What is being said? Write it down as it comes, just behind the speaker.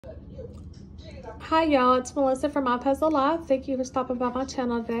Hi y'all, it's Melissa from My Puzzle Life. Thank you for stopping by my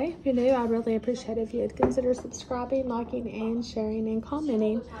channel today. If you're new, I'd really appreciate it if you'd consider subscribing, liking, and sharing, and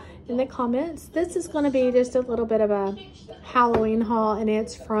commenting in the comments. This is going to be just a little bit of a Halloween haul, and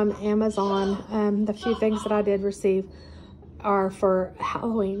it's from Amazon. The few things that I did receive are for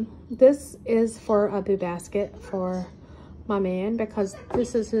Halloween. This is for a boo basket for my man because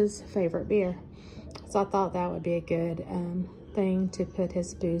this is his favorite beer. So I thought that would be a good thing to put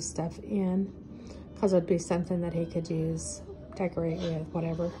his boo stuff in, because it would be something that he could use, decorate with,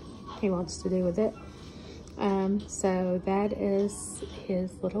 whatever he wants to do with it. So that is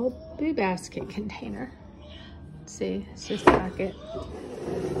his little boo basket container. See, it's just like it.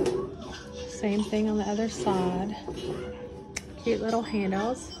 Same thing on the other side. Cute little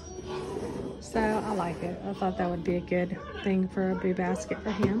handles. So I like it. I thought that would be a good thing for a boo basket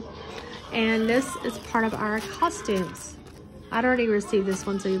for him. And this is part of our costumes. I'd already received this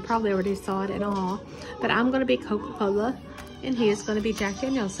one, so you probably already saw it in a haul. But I'm going to be Coca-Cola, and he is going to be Jack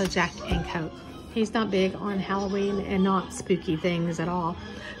Daniels, so Jack and Coke. He's not big on Halloween and not spooky things at all.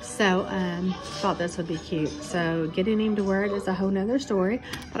 So, thought this would be cute. So, getting him to wear it is a whole nother story.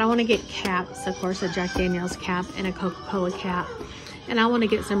 But I want to get caps, of course, a Jack Daniels cap and a Coca-Cola cap. And I want to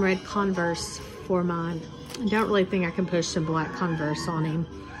get some red Converse for mine. I don't really think I can push some black Converse on him.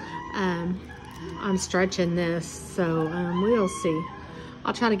 I'm stretching this, so we'll see.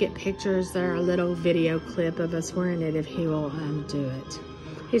 I'll try to get pictures or a little video clip of us wearing it if he will do it.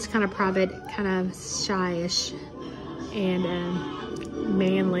 He's kind of private, kind of shy-ish, and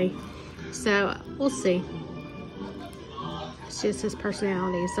manly, so we'll see. It's just his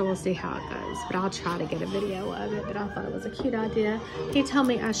personality, so we'll see how it goes. But I'll try to get a video of it, but I thought it was a cute idea. He told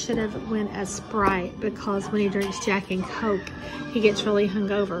me I should have went as Sprite because when he drinks Jack and Coke, he gets really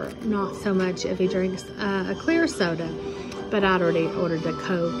hungover. Not so much if he drinks a clear soda. But I'd already ordered the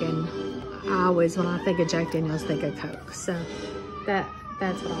Coke, and I always, when I think of Jack Daniels, think of Coke. So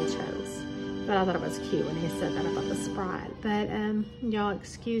that's what I chose. But I thought it was cute when he said that about the Sprite. But y'all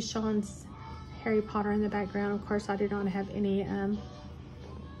excuse Sean's Harry Potter in the background. Of course, I do not have any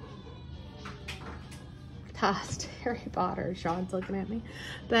tossed Harry Potter. Sean's looking at me.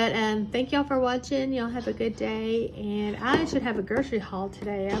 But thank y'all for watching. Y'all have a good day. And I should have a grocery haul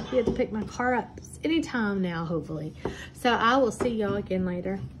today. I'll be able to pick my car up anytime now, hopefully. So I will see y'all again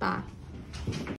later. Bye.